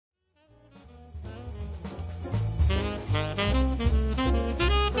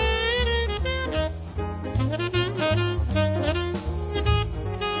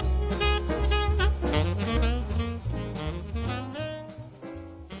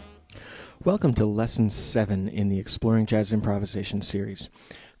Welcome to Lesson 7 in the Exploring Jazz Improvisation series.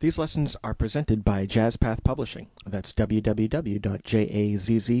 These lessons are presented by JazzPath Publishing. That's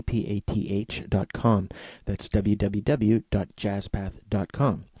www.jazzpath.com. That's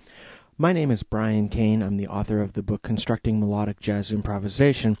www.jazzpath.com. My name is Brian Kane. I'm the author of the book Constructing Melodic Jazz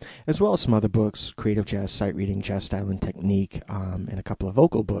Improvisation, as well as some other books, Creative Jazz, Sight Reading, Jazz Style and Technique, and a couple of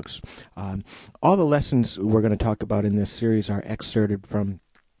vocal books. All the lessons we're going to talk about in this series are excerpted from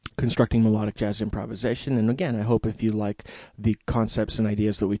Constructing Melodic Jazz Improvisation. And again, I hope if you like the concepts and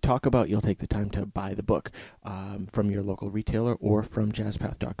ideas that we talk about, you'll take the time to buy the book from your local retailer or from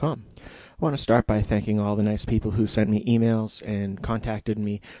jazzpath.com. I want to start by thanking all the nice people who sent me emails and contacted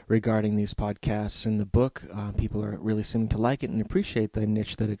me regarding these podcasts and the book. People are really seeming to like it and appreciate the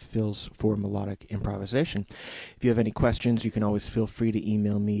niche that it fills for melodic improvisation. If you have any questions, you can always feel free to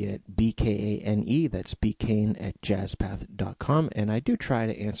email me at bkane, that's bkane@jazzpath.com, and I do try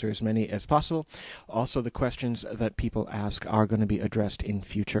to answer as many as possible. Also, the questions that people ask are going to be addressed in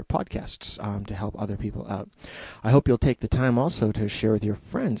future podcasts to help other people out. I hope you'll take the time also to share with your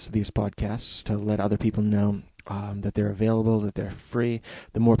friends these podcasts, to let other people know that they're available, that they're free.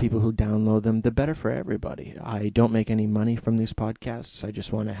 The more people who download them, the better for everybody. I don't make any money from these podcasts. I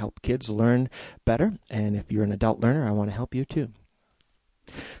just want to help kids learn better, and if you're an adult learner, I want to help you too.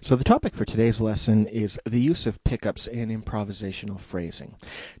 So the topic for today's lesson is the use of pickups in improvisational phrasing.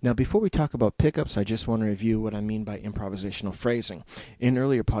 Now, before we talk about pickups, I just want to review what I mean by improvisational phrasing. In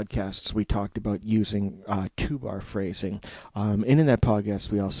earlier podcasts, we talked about using two-bar phrasing. And in that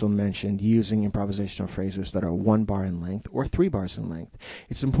podcast, we also mentioned using improvisational phrases that are 1 bar in length or 3 bars in length.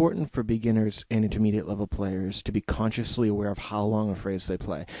 It's important for beginners and intermediate level players to be consciously aware of how long a phrase they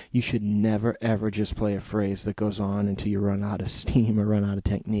play. You should never, ever just play a phrase that goes on until you run out of steam or run out of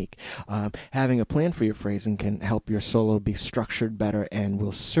technique. Having a plan for your phrasing can help your solo be structured better and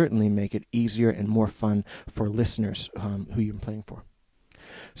will certainly make it easier and more fun for listeners who you're playing for.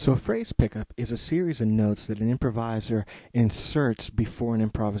 So a phrase pickup is a series of notes that an improviser inserts before an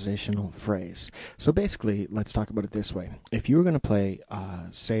improvisational phrase. So basically, let's talk about it this way. If you were going to play,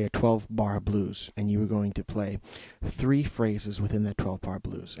 say, a 12-bar blues, and you were going to play 3 phrases within that 12-bar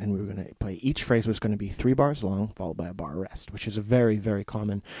blues, and we were going to play, each phrase was going to be 3 bars long, followed by a bar rest, which is a very, very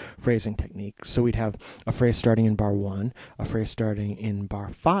common phrasing technique. So we'd have a phrase starting in bar 1, a phrase starting in bar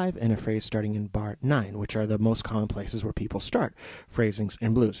 5, and a phrase starting in bar 9, which are the most common places where people start phrasings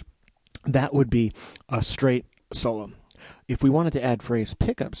in blues. That would be a straight solo. If we wanted to add phrase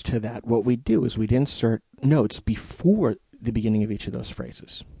pickups to that, what we'd do is we'd insert notes before the beginning of each of those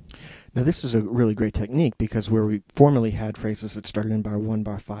phrases. Now, this is a really great technique because where we formerly had phrases that started in bar 1,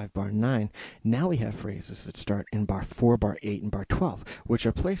 bar 5, bar 9, now we have phrases that start in bar 4, bar 8, and bar 12, which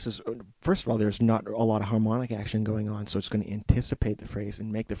are places, first of all, there's not a lot of harmonic action going on, so it's going to anticipate the phrase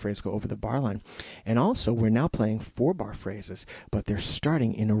and make the phrase go over the bar line. And also, we're now playing 4-bar phrases, but they're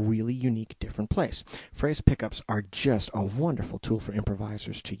starting in a really unique, different place. Phrase pickups are just a wonderful tool for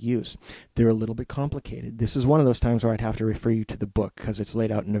improvisers to use. They're a little bit complicated. This is one of those times where I'd have to refer you to the book because it's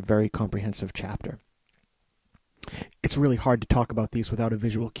laid out in a very comprehensive chapter. It's really hard to talk about these without a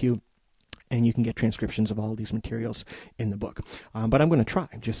visual cue, and you can get transcriptions of all these materials in the book. But I'm going to try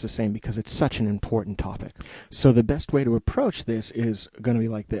just the same because it's such an important topic. So the best way to approach this is going to be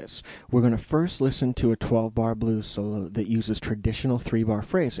like this. We're going to first listen to a 12-bar blues solo that uses traditional 3-bar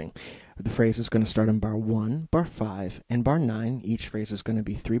phrasing. The phrase is going to start in bar 1, bar 5, and bar 9. Each phrase is going to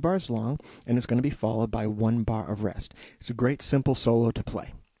be 3 bars long, and it's going to be followed by 1 bar of rest. It's a great, simple solo to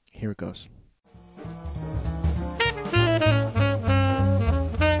play. Here it goes.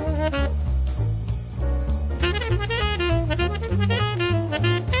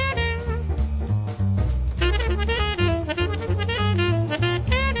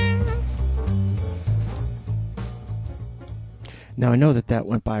 Now, I know that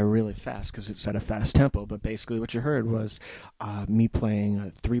went by really fast because it's at a fast tempo, but basically what you heard was me playing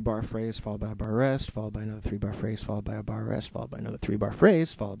a 3-bar phrase followed by a bar rest, followed by another 3-bar phrase, followed by a bar rest, followed by another 3-bar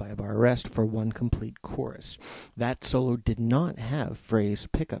phrase, followed by a bar rest for one complete chorus. That solo did not have phrase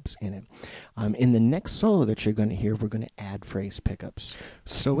pickups in it. In the next solo that you're going to hear, we're going to add phrase pickups.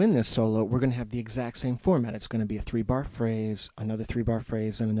 So in this solo, we're going to have the exact same format. It's going to be a 3-bar phrase, another 3-bar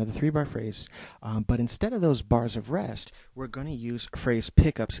phrase, and another 3-bar phrase. But instead of those bars of rest, we're going to use phrase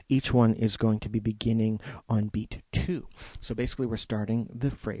pickups. Each one is going to be beginning on beat 2. So basically we're starting the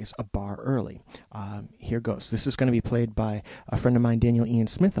phrase a bar early. Here goes. This is going to be played by a friend of mine, Daniel Ian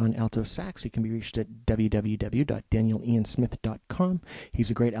Smith, on alto sax. He can be reached at www.danieliansmith.com.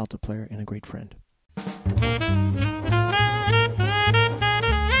 He's a great alto player and a great friend.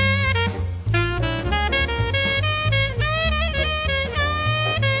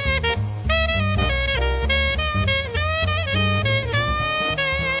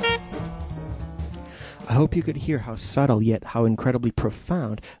 hope you could hear how subtle yet how incredibly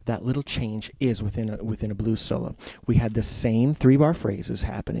profound that little change is within a blues solo. We had the same 3-bar phrases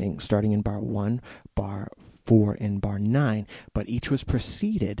happening starting in bar 1, bar 4, and bar 9, but each was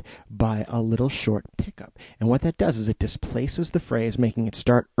preceded by a little short pickup. And what that does is it displaces the phrase, making it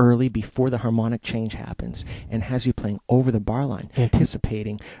start early before the harmonic change happens, and has you playing over the bar line,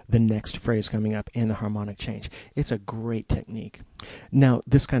 anticipating the next phrase coming up and the harmonic change. It's a great technique. Now,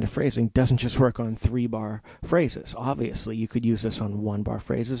 this kind of phrasing doesn't just work on 3-bar phrases. Obviously, you could use this on 1-bar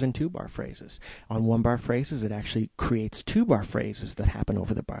phrases and 2-bar phrases. On 1-bar phrases, it actually creates 2-bar phrases that happen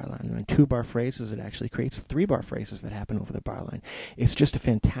over the bar line. And on 2-bar phrases, it actually creates 3-bar phrases that happen over the bar line. It's just a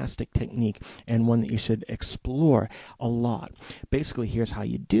fantastic technique and one that you should explore a lot. Basically, here's how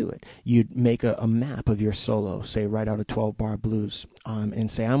you do it. You'd make a map of your solo, say right out of 12-bar blues, and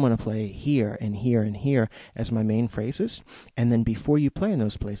say, I'm going to play here and here and here as my main phrases, and then before you play in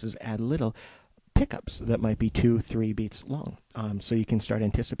those places, add little pickups that might be 2-3 beats long, so you can start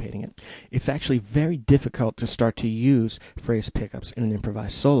anticipating it. It's actually very difficult to start to use phrase pickups in an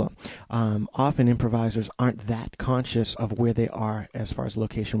improvised solo. Often improvisers aren't that conscious of where they are as far as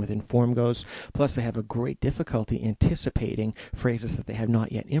location within form goes, plus they have a great difficulty anticipating phrases that they have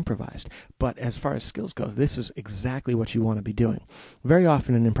not yet improvised. But as far as skills go, this is exactly what you want to be doing. Very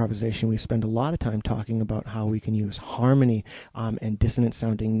often in improvisation we spend a lot of time talking about how we can use harmony and dissonant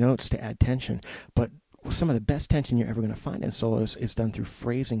sounding notes to add tension. But some of the best tension you're ever going to find in solos is done through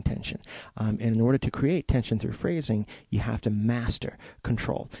phrasing tension. And in order to create tension through phrasing, you have to master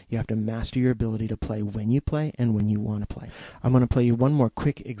control. You have to master your ability to play when you play and when you want to play. I'm going to play you one more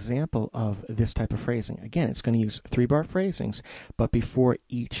quick example of this type of phrasing. Again, it's going to use 3-bar phrasings, but before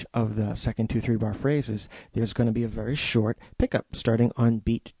each of the second 2 3-bar phrases, there's going to be a very short pickup starting on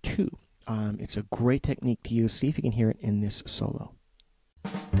beat 2. It's a great technique to use. See if you can hear it in this solo.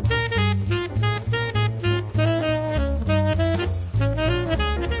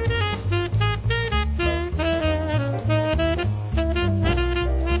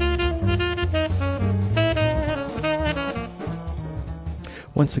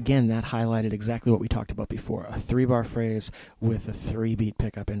 Once again, that highlighted exactly what we talked about before, a 3-bar phrase with a 3-beat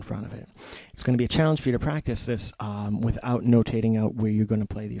pickup in front of it. It's going to be a challenge for you to practice this without notating out where you're going to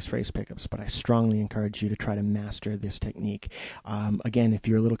play these phrase pickups, but I strongly encourage you to try to master this technique. Again, if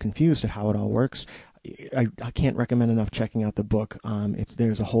you're a little confused at how it all works, I can't recommend enough checking out the book.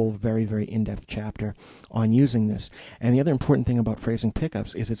 There's a whole very, very in-depth chapter on using this. And the other important thing about phrasing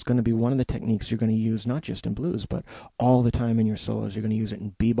pickups is it's going to be one of the techniques you're going to use not just in blues, but all the time in your solos. You're going to use it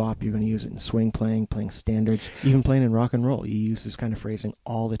in bebop, you're going to use it in swing playing standards, even playing in rock and roll. You use this kind of phrasing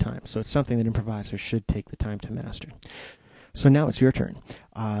all the time. So it's something that improvisers should take the time to master. So now it's your turn.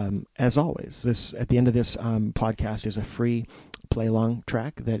 As always, at the end of this podcast is a free play-along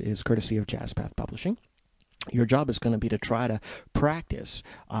track that is courtesy of JazzPath Publishing. Your job is going to be to try to practice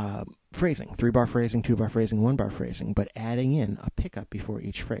phrasing, 3-bar phrasing, 2-bar phrasing, 1-bar phrasing, but adding in a pickup before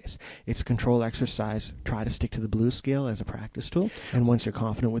each phrase. It's a control exercise. Try to stick to the blues scale as a practice tool, and once you're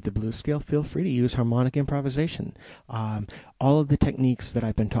confident with the blues scale, feel free to use harmonic improvisation. All of the techniques that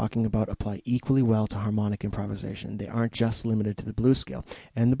I've been talking about apply equally well to harmonic improvisation. They aren't just limited to the blues scale,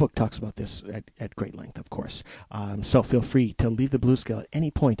 and the book talks about this at great length, of course. So feel free to leave the blues scale at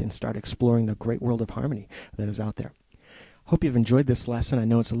any point and start exploring the great world of harmony that is out there. Hope you've enjoyed this lesson. I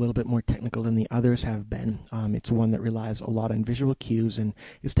know it's a little bit more technical than the others have been. It's one that relies a lot on visual cues and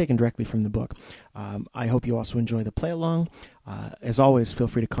is taken directly from the book. I hope you also enjoy the play-along. As always, feel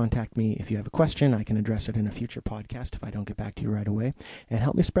free to contact me if you have a question. I can address it in a future podcast if I don't get back to you right away. And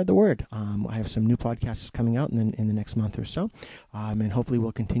help me spread the word. I have some new podcasts coming out in the next month or so. And hopefully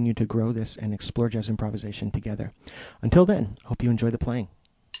we'll continue to grow this and explore jazz improvisation together. Until then, hope you enjoy the playing.